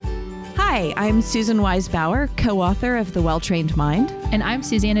Hi, I'm Susan Weisbauer, co-author of The Well-Trained Mind. And I'm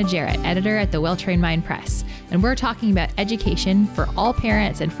Susanna Jarrett, editor at The Well-Trained Mind Press. And we're talking about education for all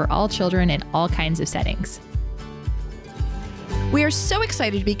parents and for all children in all kinds of settings. We are so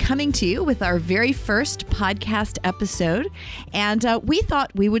excited to be coming to you with our very first podcast episode. And we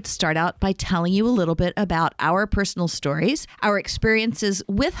thought we would start out by telling you a little bit about our personal stories, our experiences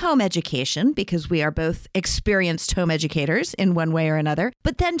with home education, because we are both experienced home educators in one way or another,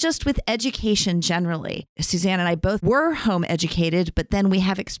 but then just with education generally. Suzanne and I both were home educated, but then we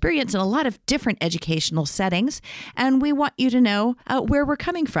have experience in a lot of different educational settings, and we want you to know where we're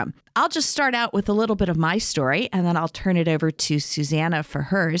coming from. I'll just start out with a little bit of my story, and then I'll turn it over to Susanna for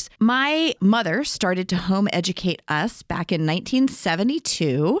hers. My mother started to home educate us back in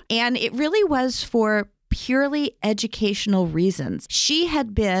 1972, and it really was for purely educational reasons. She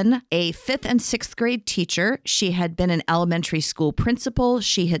had been a 5th and 6th grade teacher. She had been an elementary school principal.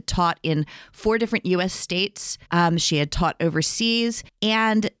 She had taught in 4 different U.S. states. She had taught overseas,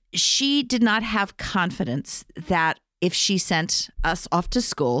 and she did not have confidence that if she sent us off to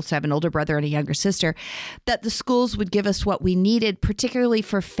school, so I have an older brother and a younger sister, that the schools would give us what we needed, particularly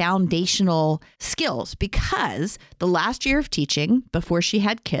for foundational skills, because the last year of teaching, before she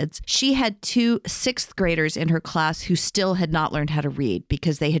had kids, she had 2 6th graders in her class who still had not learned how to read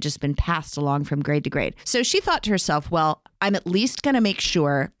because they had just been passed along from grade to grade. So she thought to herself, well, I'm at least going to make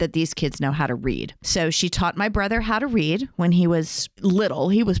sure that these kids know how to read. So she taught my brother how to read when he was little.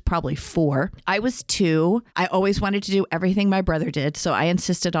 He was probably 4. I was 2. I always wanted to do everything my brother did, so I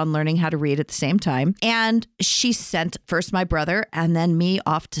insisted on learning how to read at the same time. And she sent first my brother and then me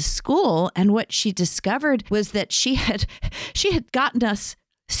off to school. And what she discovered was that she had gotten us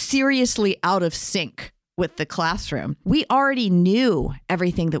seriously out of sync with the classroom. We already knew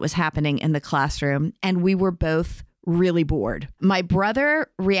everything that was happening in the classroom, and we were both really bored. My brother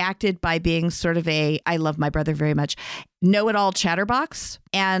reacted by being sort of I love my brother very much, know-it-all chatterbox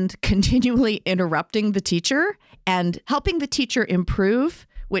and continually interrupting the teacher and helping the teacher improve,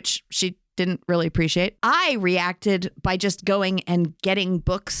 which she didn't really appreciate. I reacted by just going and getting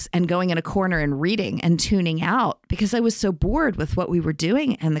books and going in a corner and reading and tuning out because I was so bored with what we were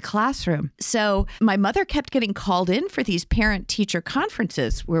doing in the classroom. So my mother kept getting called in for these parent-teacher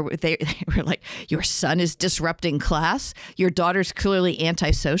conferences where they were like, your son is disrupting class. Your daughter's clearly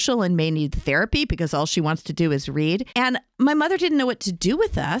antisocial and may need therapy because all she wants to do is read. And my mother didn't know what to do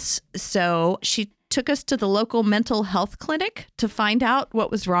with us. So she took us to the local mental health clinic to find out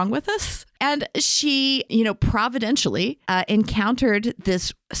what was wrong with us. And she, providentially encountered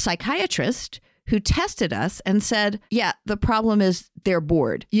this psychiatrist who tested us and said, yeah, the problem is they're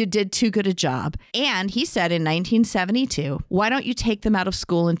bored. You did too good a job. And he said in 1972, why don't you take them out of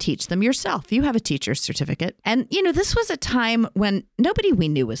school and teach them yourself? You have a teacher's certificate. And, this was a time when nobody we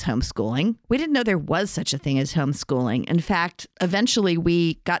knew was homeschooling. We didn't know there was such a thing as homeschooling. In fact, eventually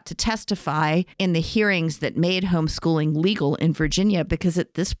we got to testify in the hearings that made homeschooling legal in Virginia because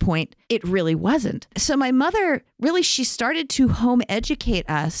at this point, it really wasn't. So my mother, she started to home educate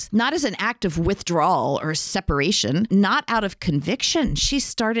us, not as an act of withdrawal or separation, not out of conviction. She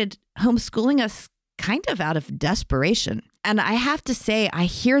started homeschooling us kind of out of desperation. And I have to say, I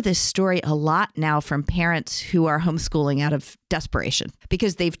hear this story a lot now from parents who are homeschooling out of desperation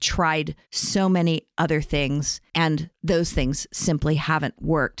because they've tried so many other things and those things simply haven't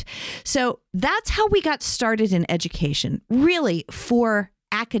worked. So that's how we got started in education, really for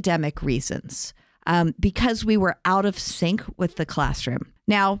academic reasons, because we were out of sync with the classroom.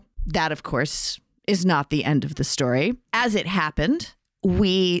 Now, that, of course, is not the end of the story. As it happened,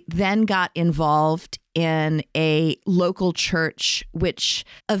 we then got involved in a local church, which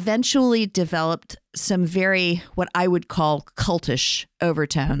eventually developed some very, what I would call cultish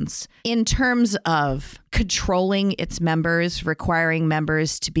overtones in terms of controlling its members, requiring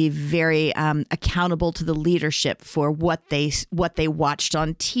members to be very accountable to the leadership for what they watched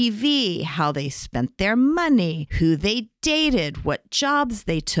on TV, how they spent their money, who they dated, what jobs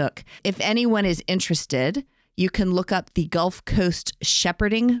they took. If anyone is interested, you can look up the Gulf Coast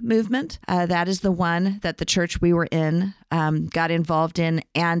Shepherding Movement. That is the one that the church we were in got involved in.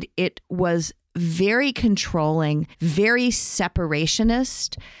 And it was very controlling, very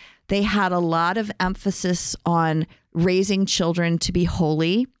separationist. They had a lot of emphasis on raising children to be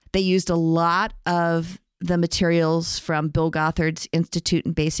holy. They used a lot of the materials from Bill Gothard's Institute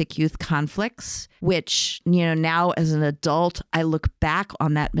in Basic Youth Conflicts, which, now as an adult, I look back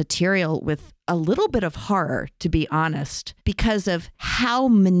on that material with a little bit of horror, to be honest, because of how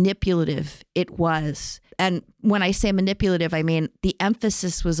manipulative it was. And when I say manipulative, I mean the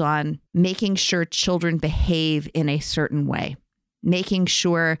emphasis was on making sure children behave in a certain way. making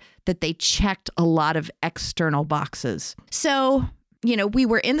sure that they checked a lot of external boxes. So, we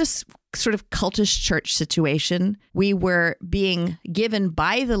were in this sort of cultish church situation. We were being given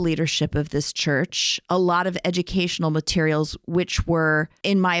by the leadership of this church a lot of educational materials, which were,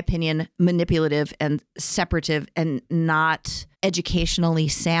 in my opinion, manipulative and separative and not educationally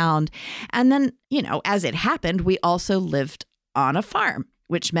sound. And then, as it happened, we also lived on a farm,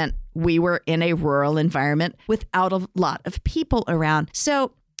 which meant we were in a rural environment without a lot of people around.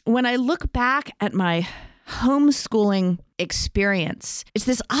 So when I look back at my homeschooling experience, it's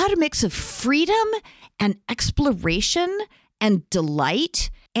this odd mix of freedom and exploration and delight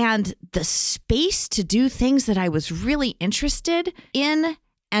and the space to do things that I was really interested in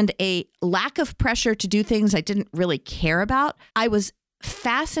and a lack of pressure to do things I didn't really care about. I was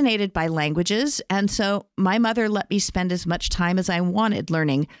fascinated by languages, and so my mother let me spend as much time as I wanted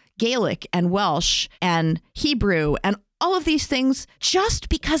learning Gaelic and Welsh and Hebrew and all of these things just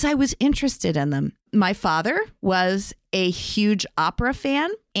because I was interested in them. My father was a huge opera fan,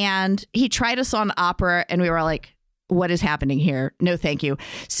 and he tried us on opera, and we were like, what is happening here? No, thank you.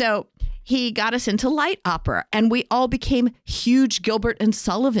 So he got us into light opera, and we all became huge Gilbert and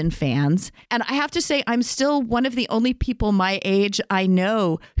Sullivan fans. And I have to say, I'm still one of the only people my age I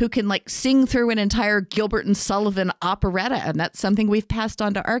know who can sing through an entire Gilbert and Sullivan operetta. And that's something we've passed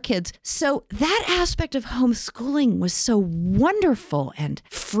on to our kids. So that aspect of homeschooling was so wonderful and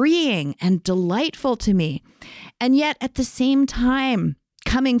freeing and delightful to me. And yet at the same time,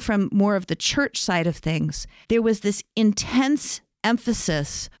 coming from more of the church side of things, there was this intense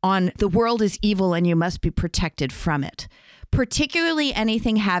emphasis on the world is evil and you must be protected from it. Particularly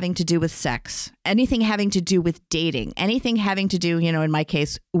anything having to do with sex, anything having to do with dating, anything having to do, in my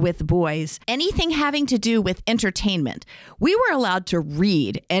case, with boys, anything having to do with entertainment. We were allowed to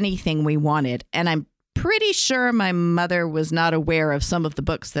read anything we wanted, and I'm pretty sure my mother was not aware of some of the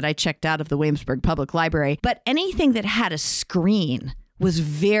books that I checked out of the Williamsburg Public Library, but anything that had a screen was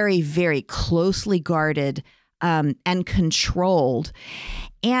very, very closely guarded and controlled.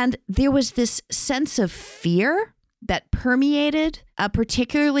 And there was this sense of fear that permeated,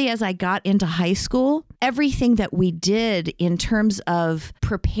 particularly as I got into high school. Everything that we did in terms of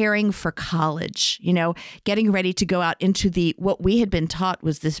preparing for college, getting ready to go out into what we had been taught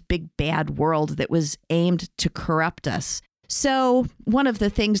was this big bad world that was aimed to corrupt us. So one of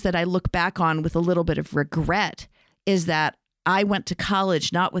the things that I look back on with a little bit of regret is that I went to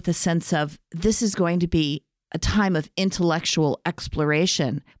college not with a sense of this is going to be a time of intellectual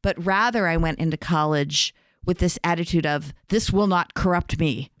exploration, but rather I went into college with this attitude of this will not corrupt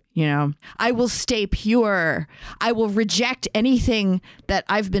me. I will stay pure. I will reject anything that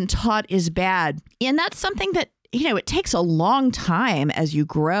I've been taught is bad. And that's something that, it takes a long time as you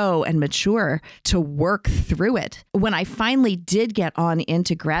grow and mature to work through it. When I finally did get on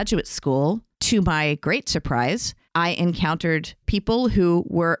into graduate school, to my great surprise, I encountered people who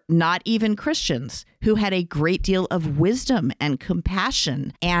were not even Christians, who had a great deal of wisdom and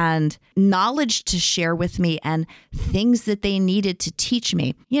compassion and knowledge to share with me and things that they needed to teach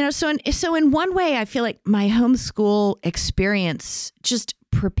me. So in one way, I feel like my homeschool experience just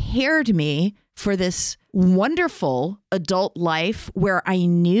prepared me for this wonderful adult life where I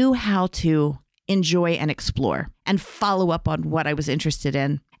knew how to enjoy and explore and follow up on what I was interested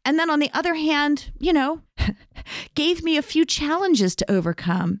in. And then on the other hand, gave me a few challenges to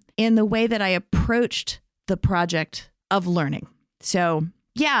overcome in the way that I approached the project of learning. So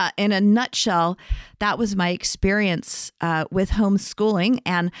yeah, in a nutshell, that was my experience with homeschooling.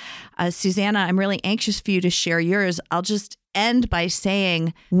 And Susanna, I'm really anxious for you to share yours. I'll just end by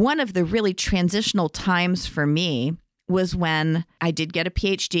saying one of the really transitional times for me was when I did get a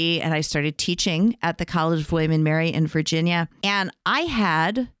PhD and I started teaching at the College of William and Mary in Virginia. And I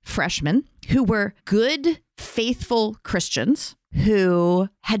had freshmen who were good, faithful Christians who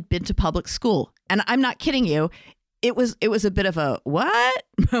had been to public school. And I'm not kidding you. It was a bit of a what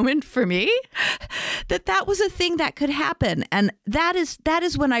moment for me that was a thing that could happen. And that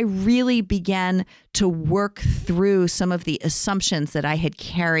is when I really began to work through some of the assumptions that I had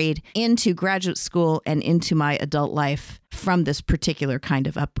carried into graduate school and into my adult life from this particular kind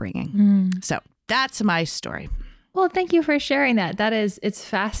of upbringing. So that's my story. Well, thank you for sharing that. It's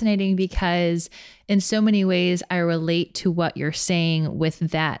fascinating because in so many ways I relate to what you're saying with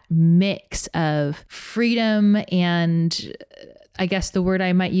that mix of freedom and I guess the word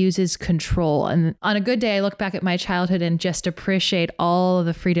I might use is control. And on a good day, I look back at my childhood and just appreciate all of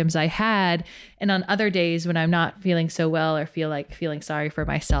the freedoms I had. And on other days when I'm not feeling so well or feel like feeling sorry for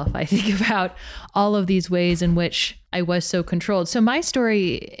myself, I think about all of these ways in which I was so controlled. So my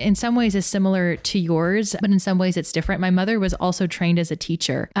story in some ways is similar to yours, but in some ways it's different. My mother was also trained as a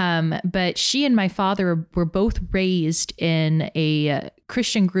teacher, but she and my father were both raised in a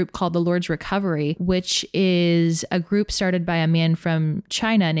Christian group called the Lord's Recovery, which is a group started by a man from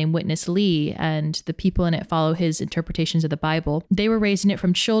China named Witness Lee, and the people in it follow his interpretations of the Bible. They were raised in it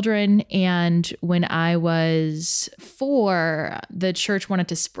from children, and when I was 4, the church wanted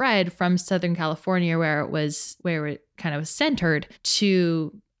to spread from Southern California, where it kind of centered,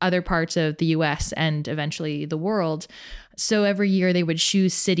 to other parts of the US and eventually the world. So every year they would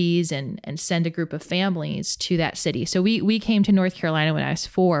choose cities and send a group of families to that city. So we came to North Carolina when I was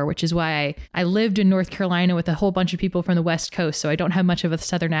 4, which is why I lived in North Carolina with a whole bunch of people from the West Coast. So I don't have much of a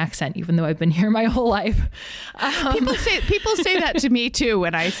Southern accent, even though I've been here my whole life. People say that to me too.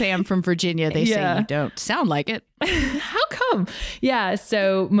 When I say I'm from Virginia, they say you don't sound like it. How come? Yeah.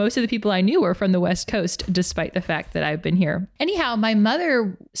 So most of the people I knew were from the West Coast, despite the fact that I've been here. Anyhow, my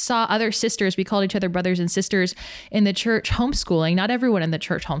mother saw other sisters. We called each other brothers and sisters in the church homeschooling. Not everyone in the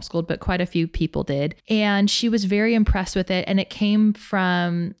church homeschooled, but quite a few people did. And she was very impressed with it. And it came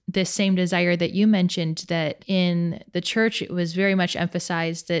from this same desire that you mentioned, that in the church, it was very much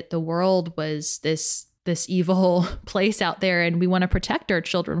emphasized that the world was this evil place out there, and we want to protect our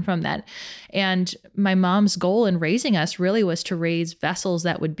children from that. And my mom's goal in raising us really was to raise vessels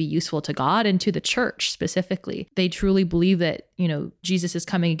that would be useful to God and to the church specifically. They truly believe that, Jesus is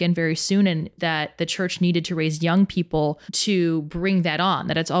coming again very soon, and that the church needed to raise young people to bring that on,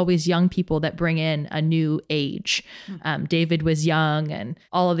 that it's always young people that bring in a new age. David was young, and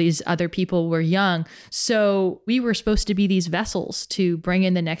all of these other people were young. So we were supposed to be these vessels to bring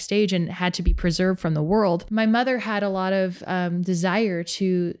in the next age, and had to be preserved from the world. My mother had a lot of desire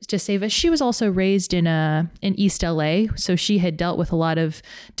to save us. She was also raised in East LA, so she had dealt with a lot of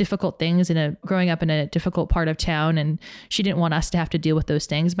difficult things growing up in a difficult part of town, and she didn't want us to have to deal with those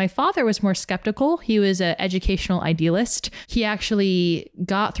things. My father was more skeptical. He was an educational idealist. He actually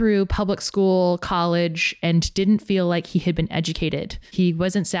got through public school, college, and didn't feel like he had been educated. He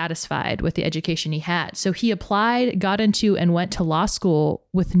wasn't satisfied with the education he had. So he applied, got into, and went to law school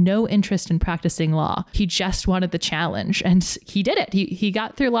with no interest in practicing law. He just wanted the challenge, and he did it. He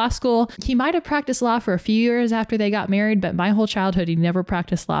got through law school. He might have practiced law for a few years after they got married, but my whole childhood, he never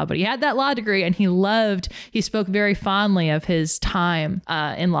practiced law, but he had that law degree, and he spoke very fondly of his time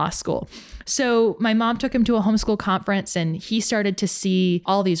in law school. So my mom took him to a homeschool conference, and he started to see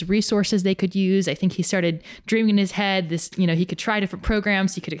all these resources they could use. I think he started dreaming in his head this, he could try different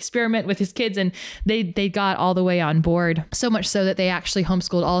programs, he could experiment with his kids, and they got all the way on board. So much so that they actually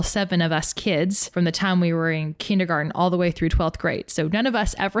homeschooled all 7 of us kids from the time we were in kindergarten all the way through 12th grade. So none of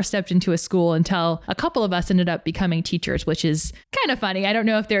us ever stepped into a school until a couple of us ended up becoming teachers, which is kind of funny. I don't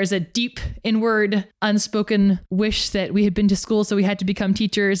know if there's a deep inward unspoken wish that we had been to school, so we had to become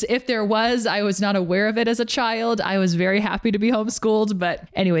teachers. If there was, I was not aware of it as a child. I was very happy to be homeschooled, but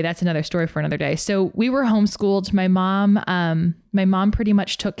anyway, that's another story for another day. So we were homeschooled. My mom pretty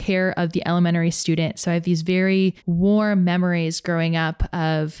much took care of the elementary students. So I have these very warm memories growing up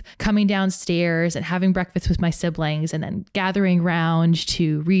of coming downstairs and having breakfast with my siblings, and then gathering around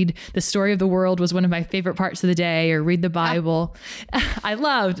to read the story of the world was one of my favorite parts of the day, or read the Bible. I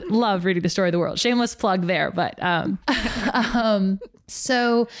loved reading the story of the world. Shameless plug there, but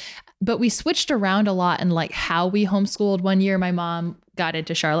but we switched around a lot in like how we homeschooled. One year, my mom got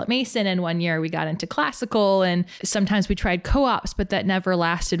into Charlotte Mason, and one year we got into classical, and sometimes we tried co-ops, but that never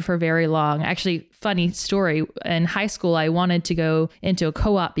lasted for very long. Actually, funny story, in high school, I wanted to go into a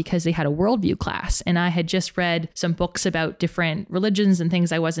co-op because they had a worldview class, and I had just read some books about different religions and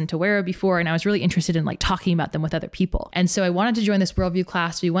things I wasn't aware of before, and I was really interested in like talking about them with other people. And so I wanted to join this worldview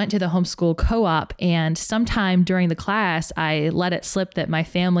class. We went to the homeschool co-op, and sometime during the class, I let it slip that my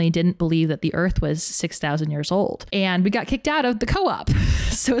family didn't believe that the earth was 6,000 years old, and we got kicked out of the co-op.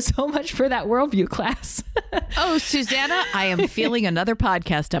 So much for that worldview class. Oh, Susanna, I am feeling another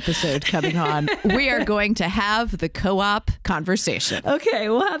podcast episode coming on. We are going to have the co-op conversation. Okay,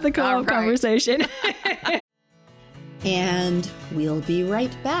 we'll have the co-op conversation. And we'll be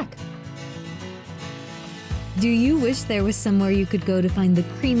right back. Do you wish there was somewhere you could go to find the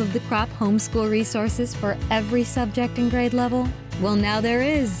cream of the crop homeschool resources for every subject and grade level? Well, now there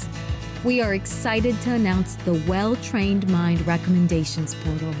is. We are excited to announce the Well-Trained Mind Recommendations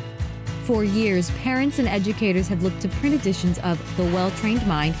Portal. For years, parents and educators have looked to print editions of The Well-Trained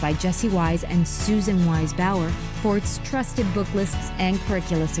Mind by Jesse Wise and Susan Wise Bauer for its trusted book lists and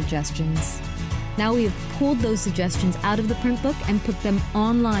curricula suggestions. Now we have pulled those suggestions out of the print book and put them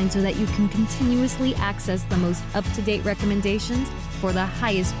online so that you can continuously access the most up-to-date recommendations for the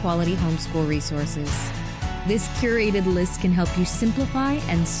highest quality homeschool resources. This curated list can help you simplify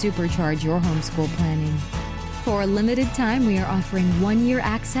and supercharge your homeschool planning. For a limited time, we are offering 1-year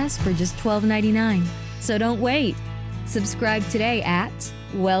access for just $12.99. So don't wait. Subscribe today at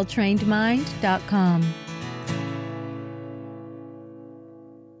welltrainedmind.com.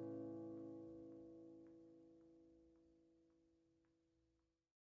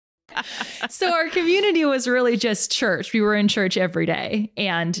 So our community was really just church. We were in church every day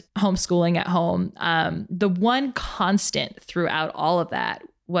and homeschooling at home. The one constant throughout all of that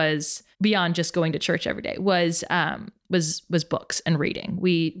was, beyond just going to church every day, was books and reading.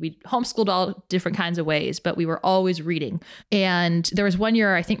 We homeschooled all different kinds of ways, but we were always reading. And there was one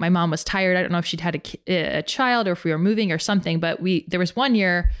year, I think my mom was tired. I don't know if she'd had a child or if we were moving or something, but there was one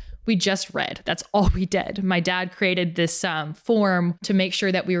year we just read. That's all we did. My dad created this form to make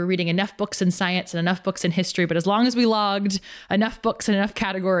sure that we were reading enough books in science and enough books in history. But as long as we logged enough books and enough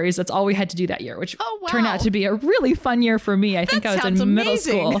categories, that's all we had to do that year, which turned out to be a really fun year for me. I think I was in middle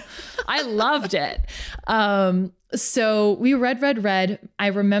school. I loved it. So we read. I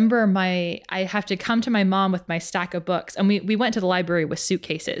remember I have to come to my mom with my stack of books, and we went to the library with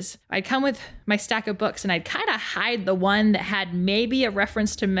suitcases. I'd come with my stack of books and I'd kind of hide the one that had maybe a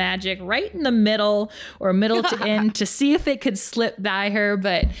reference to magic right in the middle or middle to end to see if it could slip by her,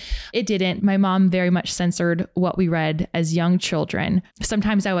 but it didn't. My mom very much censored what we read as young children.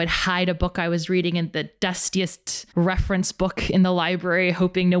 Sometimes I would hide a book I was reading in the dustiest reference book in the library,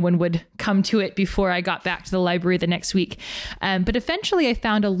 hoping no one would come to it before I got back to the library the next week. But eventually I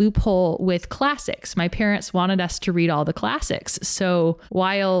found a loophole with classics. My parents wanted us to read all the classics. So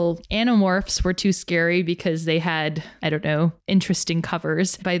while Animorphs were too scary because they had, I don't know, interesting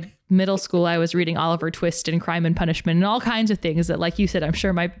covers, by middle school, I was reading Oliver Twist and Crime and Punishment and all kinds of things that, like you said, I'm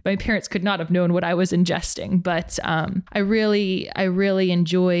sure my parents could not have known what I was ingesting. But I really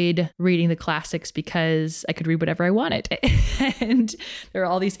enjoyed reading the classics because I could read whatever I wanted. And there are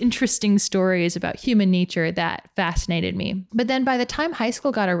all these interesting stories about human nature that fascinated me. But then by the time high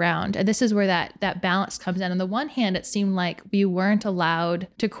school got around, and this is where that balance comes in. On the one hand, it seemed like we weren't allowed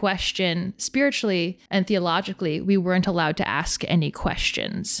to question spiritually and theologically. We weren't allowed to ask any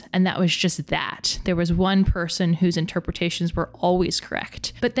questions. And that was just that. There was one person whose interpretations were always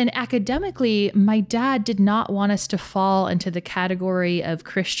correct. But then academically, my dad did not want us to fall into the category of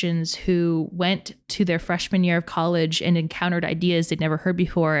Christians who went to their freshman year of college and encountered ideas they'd never heard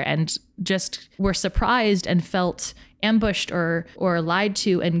before and just were surprised and felt ambushed or lied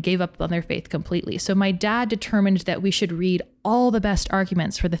to and gave up on their faith completely. So my dad determined that we should read all the best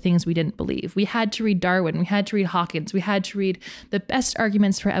arguments for the things we didn't believe. We had to read Darwin, we had to read Hawkins, we had to read the best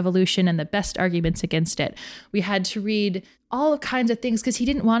arguments for evolution and the best arguments against it. We had to read all kinds of things because he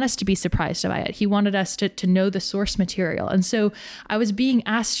didn't want us to be surprised by it. He wanted us to know the source material. And so I was being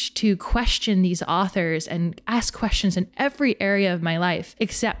asked to question these authors and ask questions in every area of my life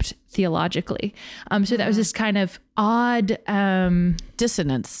except theologically. So that was this kind of odd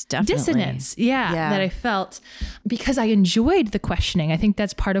dissonance, definitely. Dissonance, yeah, that I felt because I enjoyed the questioning. I think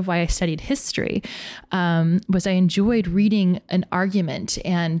that's part of why I studied history, was I enjoyed reading an argument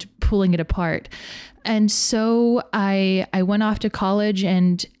and pulling it apart. And so I went off to college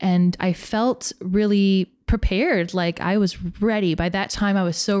and I felt really prepared. Like I was ready. By that time, I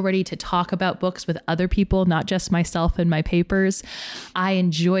was so ready to talk about books with other people, not just myself and my papers. I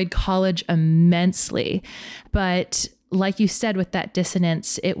enjoyed college immensely. But like you said, with that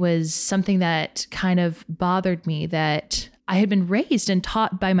dissonance, it was something that kind of bothered me that I had been raised and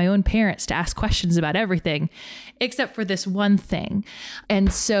taught by my own parents to ask questions about everything, except for this one thing.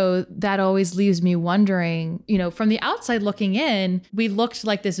 And so that always leaves me wondering, from the outside looking in, we looked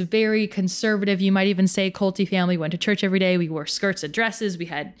like this very conservative, you might even say culty family, went to church every day. We wore skirts and dresses. We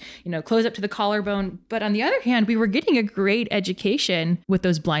had, clothes up to the collarbone. But on the other hand, we were getting a great education with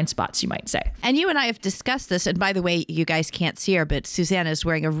those blind spots, you might say. And you and I have discussed this. And by the way, you guys can't see her, but Susanna is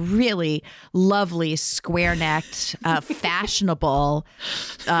wearing a really lovely square-necked, fashionable,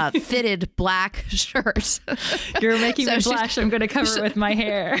 fitted black shirt. You're making me blush. I'm going to cover it with my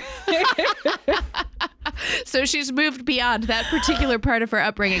hair. So she's moved beyond that particular part of her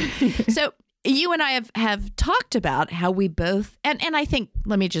upbringing. So you and I have talked about how we both, and I think,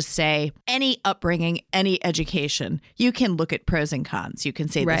 let me just say, any upbringing, any education, you can look at pros and cons. You can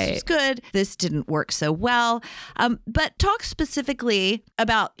say this was good, this didn't work so well. But talk specifically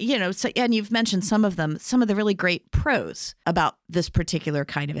about, and you've mentioned some of them, some of the really great pros about this particular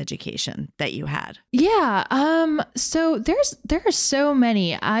kind of education that you had. Yeah. So there are so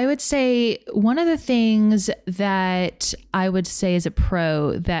many. I would say one of the things that I would say is a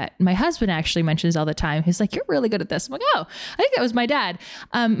pro that my husband actually mentions all the time. He's like, "You're really good at this." I'm like, "Oh, I think that was my dad."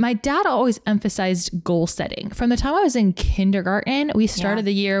 My dad always emphasized goal setting. From the time I was in kindergarten, we started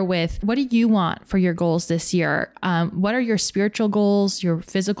the year with, what do you want for your goals this year? What are your spiritual goals, your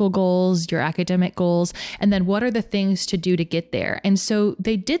physical goals, your academic goals? And then what are the things to do to get there? And so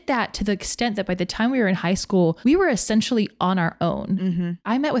they did that to the extent that by the time we were in high school, we were essentially on our own. Mm-hmm.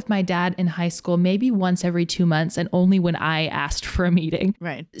 I met with my dad in high school maybe once every 2 months, and only when I asked for a meeting.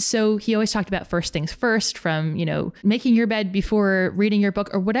 Right. So he always talked about first things first, from, making your bed before reading your book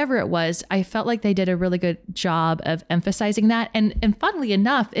or whatever it was. I felt like they did a really good job of emphasizing that. And funnily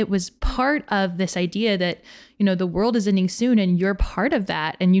enough, it was part of this idea that, the world is ending soon and you're part of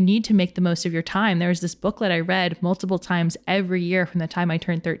that and you need to make the most of your time. There was this booklet I read multiple times every year from the time I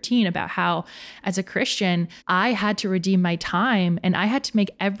turned 13 about how, as a Christian, I had to redeem my time and I had to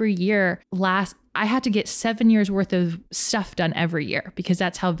make every year last. I had to get 7 years worth of stuff done every year because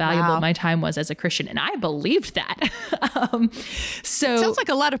that's how valuable my time was as a Christian. And I believed that. So sounds like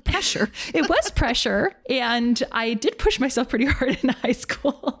a lot of pressure. It was pressure. And I did push myself pretty hard in high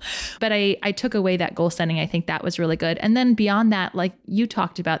school, but I took away that goal setting. I think that was really good. And then beyond that, like you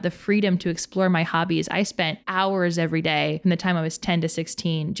talked about, the freedom to explore my hobbies. I spent hours every day from the time I was 10 to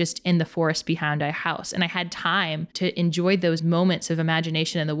 16, just in the forest behind our house. And I had time to enjoy those moments of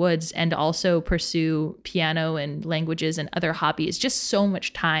imagination in the woods and also pursue piano and languages and other hobbies, just so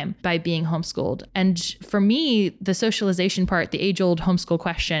much time by being homeschooled. And for me, the socialization part, the age-old homeschool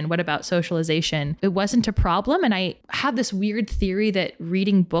question, what about socialization? It wasn't a problem. And I have this weird theory that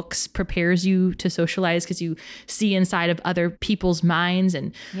reading books prepares you to socialize because you see inside of other people's minds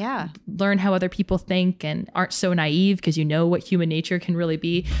and learn how other people think and aren't so naive because you know what human nature can really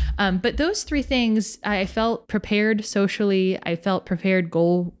be. But those three things, I felt prepared socially. I felt prepared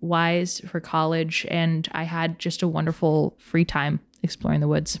goal-wise for college. And I had just a wonderful free time exploring the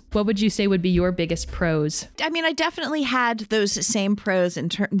woods. What would you say would be your biggest pros? I mean, I definitely had those same pros in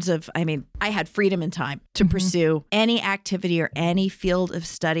terms of, I had freedom and time to pursue any activity or any field of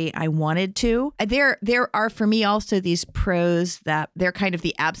study I wanted to. There are for me also these pros that they're kind of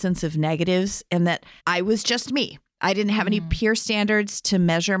the absence of negatives, and that I was just me. I didn't have any peer standards to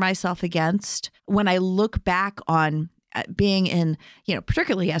measure myself against. When I look back on being in,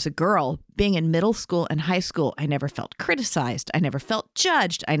 particularly as a girl, being in middle school and high school, I never felt criticized. I never felt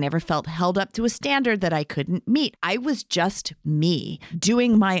judged. I never felt held up to a standard that I couldn't meet. I was just me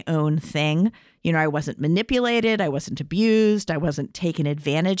doing my own thing. I wasn't manipulated. I wasn't abused. I wasn't taken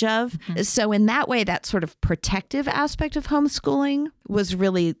advantage of. Mm-hmm. So in that way, that sort of protective aspect of homeschooling was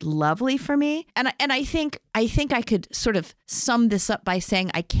really lovely for me. And I think I could sort of sum this up by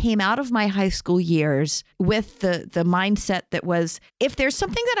saying I came out of my high school years with the mindset that was, if there's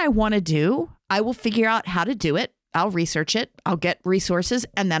something that I want to do, I will figure out how to do it. I'll research it. I'll get resources,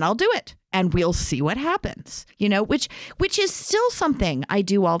 and then I'll do it. And we'll see what happens, which is still something I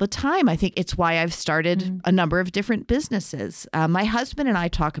do all the time. I think it's why I've started a number of different businesses. My husband and I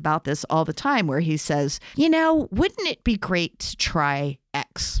talk about this all the time, where he says, wouldn't it be great to try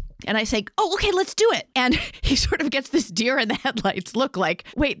X? And I say, oh, okay, let's do it. And he sort of gets this deer in the headlights look like,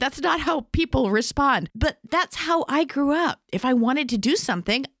 wait, that's not how people respond. But that's how I grew up. If I wanted to do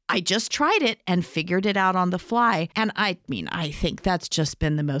something, I just tried it and figured it out on the fly. And I think that's just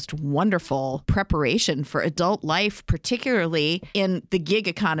been the most wonderful preparation for adult life, particularly in the gig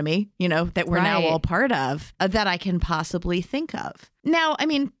economy, that we're now all part of, that I can possibly think of. Now,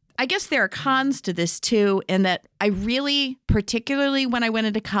 I guess there are cons to this too, in that I really, particularly when I went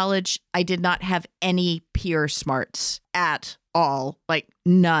into college, I did not have any peer smarts at all, like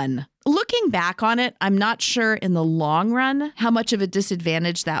none. Looking back on it, I'm not sure in the long run how much of a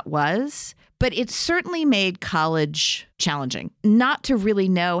disadvantage that was, but it certainly made college challenging. Not to really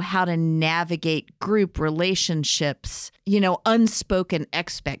know how to navigate group relationships, unspoken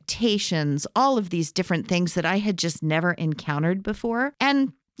expectations, all of these different things that I had just never encountered before.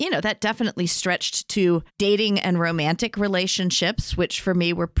 And that definitely stretched to dating and romantic relationships, which for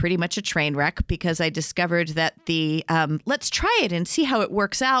me were pretty much a train wreck because I discovered that the let's try it and see how it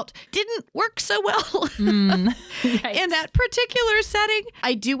works out didn't work so well in that particular setting.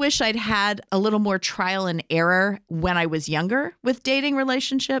 I do wish I'd had a little more trial and error when I was younger with dating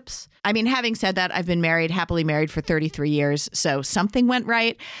relationships. I mean, having said that, I've been happily married for 33 years, so something went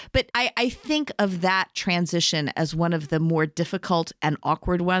right. But I think of that transition as one of the more difficult and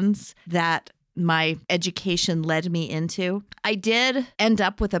awkward ones that my education led me into. I did end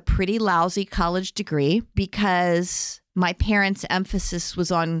up with a pretty lousy college degree because my parents' emphasis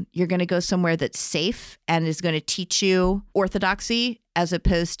was on you're going to go somewhere that's safe and is going to teach you orthodoxy as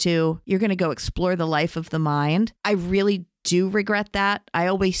opposed to you're going to go explore the life of the mind. I really do regret that. I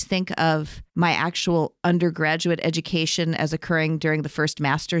always think of my actual undergraduate education as occurring during the first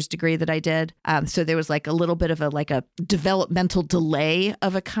master's degree that I did. So there was like a little bit of a developmental delay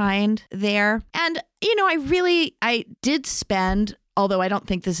of a kind there. And, I did spend, although I don't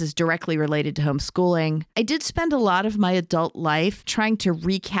think this is directly related to homeschooling, I did spend a lot of my adult life trying to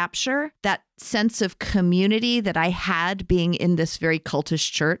recapture that sense of community that I had being in this very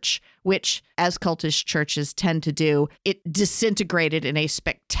cultish church, which, as cultish churches tend to do, it disintegrated in a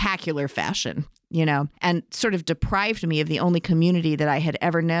spectacular fashion, and sort of deprived me of the only community that I had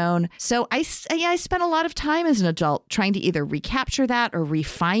ever known. So I spent a lot of time as an adult trying to either recapture that or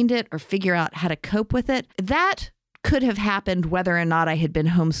refine it or figure out how to cope with it. That could have happened whether or not I had been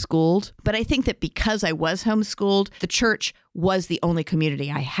homeschooled. But I think that because I was homeschooled, the church was the only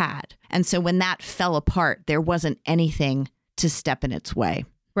community I had. And so when that fell apart, there wasn't anything to step in its way.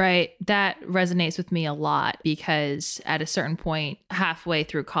 Right. That resonates with me a lot because at a certain point, halfway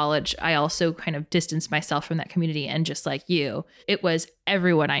through college, I also kind of distanced myself from that community. And just like you, it was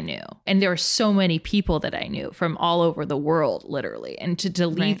everyone I knew. And there were so many people that I knew from all over the world, literally. And to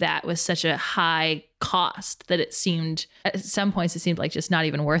leave that was such a high cost that it seemed, at some points, it seemed like just not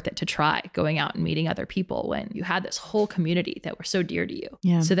even worth it to try going out and meeting other people when you had this whole community that were so dear to you.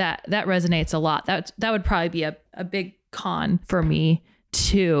 Yeah. So that resonates a lot. That would probably be a big con for me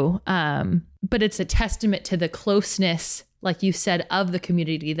too. But it's a testament to the closeness, like you said, of the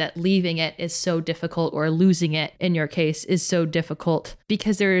community, that leaving it is so difficult, or losing it in your case is so difficult,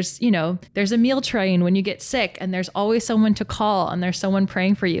 because there's a meal train when you get sick, and there's always someone to call, and there's someone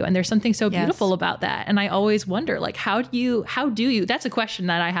praying for you. And there's something so beautiful about that. And I always wonder, like, how do you, that's a question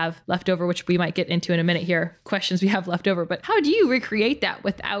that I have left over, which we might get into in a minute here, questions we have left over, but how do you recreate that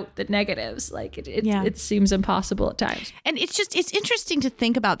without the negatives? Like it seems impossible at times. And it's interesting to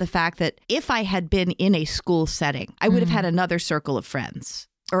think about the fact that if I had been in a school setting, I would have had another circle of friends,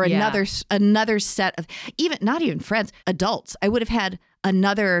 or another set of not even friends, adults. I would have had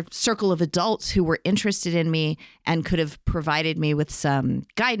another circle of adults who were interested in me and could have provided me with some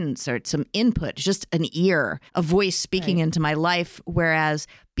guidance or some input, just an ear, a voice speaking into my life. Whereas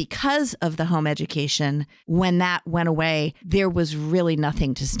because of the home education, when that went away, there was really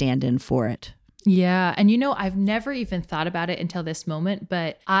nothing to stand in for it. Yeah. And I've never even thought about it until this moment,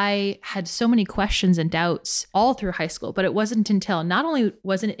 but I had so many questions and doubts all through high school. But it wasn't until I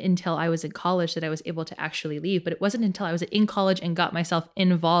was in college that I was able to actually leave, but it wasn't until I was in college and got myself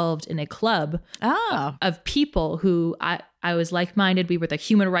involved in a club of people who I was like-minded. We were the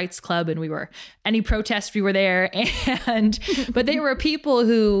Human Rights Club, and we were any protest, we were there. But they were people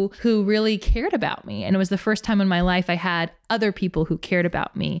who really cared about me. And it was the first time in my life I had other people who cared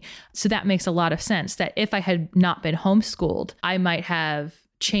about me. So that makes a lot of sense, that if I had not been homeschooled, I might have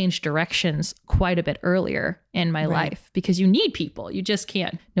changed directions quite a bit earlier in my life, because you need people. You just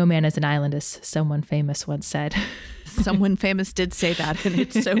can't. No man is an island, as someone famous once said. Someone famous did say that, and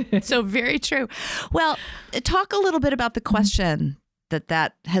it's so very true. Well, talk a little bit about the question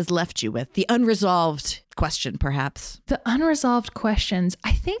that has left you with, the unresolved question, perhaps. The unresolved questions.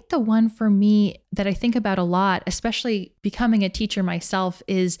 I think the one for me that I think about a lot, especially becoming a teacher myself,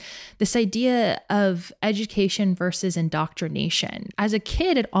 is this idea of education versus indoctrination. As a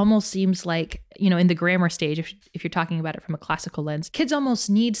kid, it almost seems like, in the grammar stage, if you're talking about it from a classical lens, kids almost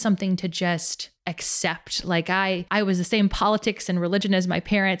need something to just accept. Like I was the same politics and religion as my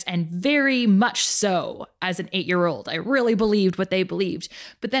parents, and very much so as an 8-year-old. I really believed what they believed.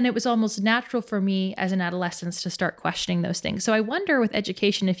 But then it was almost natural for me as an adolescent to start questioning those things. So I wonder with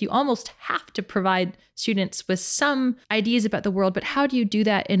education, if you almost have to provide students with some ideas about the world, but how do you do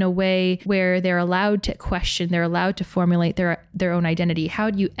that in a way where they're allowed to question, they're allowed to formulate their own identity? How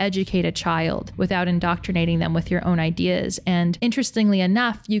do you educate a child without indoctrinating them with your own ideas? And interestingly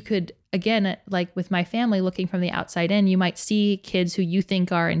enough, you could again, like with my family, looking from the outside in, you might see kids who you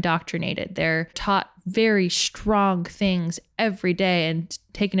think are indoctrinated. They're taught very strong things every day and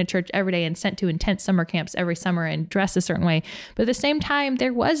taken to church every day and sent to intense summer camps every summer and dressed a certain way. But at the same time,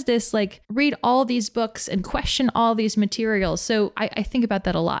 there was this like, read all these books and question all these materials. So I think about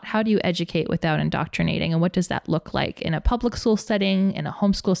that a lot. How do you educate without indoctrinating? And what does that look like in a public school setting, in a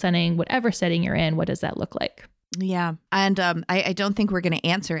homeschool setting, whatever setting you're in? What does that look like? Yeah. And I don't think we're going to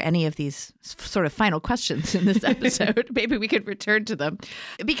answer any of these sort of final questions in this episode. Maybe we could return to them.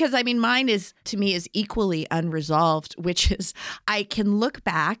 Because, I mean, mine is, to me, is equally unresolved, which is I can look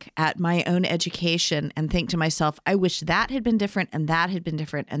back at my own education and think to myself, I wish that had been different and that had been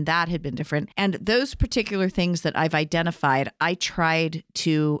different and that had been different. And those particular things that I've identified, I tried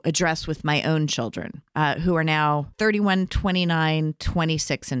to address with my own children, who are now 31, 29,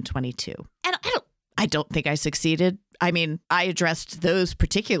 26, and 22. And I don't think I succeeded. I mean, I addressed those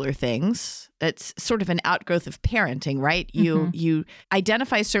particular things. It's sort of an outgrowth of parenting, right? You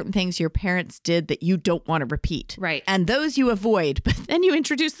identify certain things your parents did that you don't want to repeat. Right. And those you avoid. But then you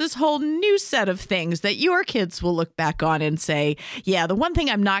introduce this whole new set of things that your kids will look back on and say, yeah, the one thing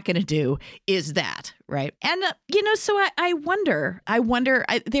I'm not going to do is that. Right. And, so I wonder,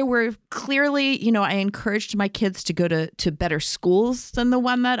 there were clearly, I encouraged my kids to go to better schools than the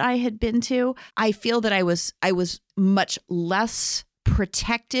one that I had been to. I feel that I was much less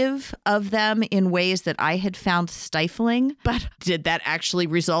protective of them in ways that I had found stifling. But did that actually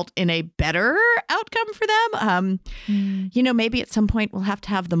result in a better outcome for them? Maybe at some point we'll have to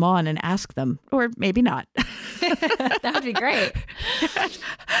have them on and ask them, or maybe not. That would be great. I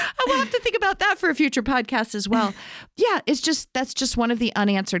will have to think about that for a future podcast as well. Yeah, that's just one of the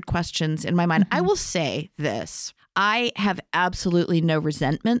unanswered questions in my mind. I will say this. I have absolutely no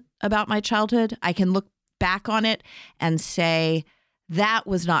resentment about my childhood. I can look back on it and say, that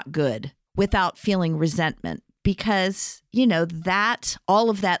was not good without feeling resentment because, that all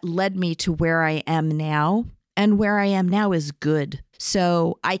of that led me to where I am now, and where I am now is good.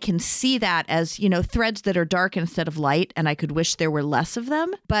 So I can see that as, threads that are dark instead of light, and I could wish there were less of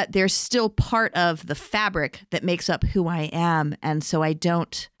them, but they're still part of the fabric that makes up who I am. And so I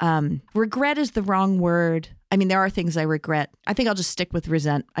don't, regret is the wrong word. I mean, there are things I regret. I think I'll just stick with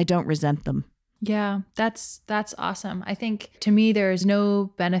resent. I don't resent them. Yeah, that's awesome. I think to me, there is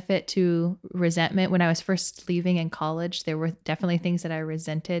no benefit to resentment. When I was first leaving in college, there were definitely things that I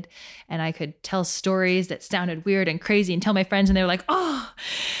resented, and I could tell stories that sounded weird and crazy and tell my friends, and they were like, oh.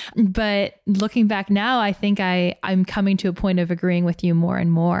 But looking back now, I think I'm coming to a point of agreeing with you more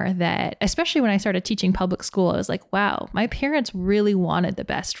and more that, especially when I started teaching public school, I was like, wow, my parents really wanted the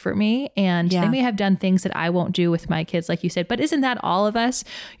best for me. And they may have done things that I won't do with my kids, like you said, but isn't that all of us?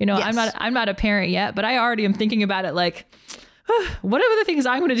 Yes. I'm not a parent yet, but I already am thinking about it like, what are the things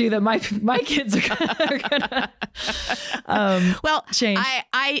I'm going to do that my kids are going to change?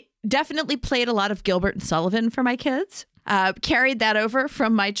 I definitely played a lot of Gilbert and Sullivan for my kids. Carried that over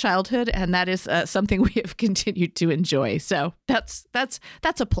from my childhood, and that is something we have continued to enjoy. So that's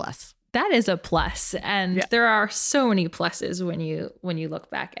a plus. That is a plus, and there are so many pluses when you look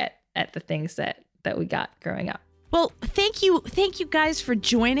back at the things that we got growing up. Well, thank you guys for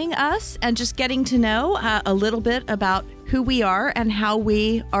joining us and just getting to know a little bit about who we are and how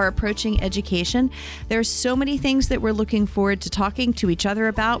we are approaching education. There's so many things that we're looking forward to talking to each other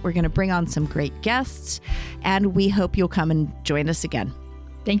about. We're going to bring on some great guests, and we hope you'll come and join us again.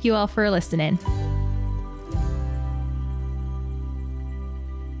 Thank you all for listening.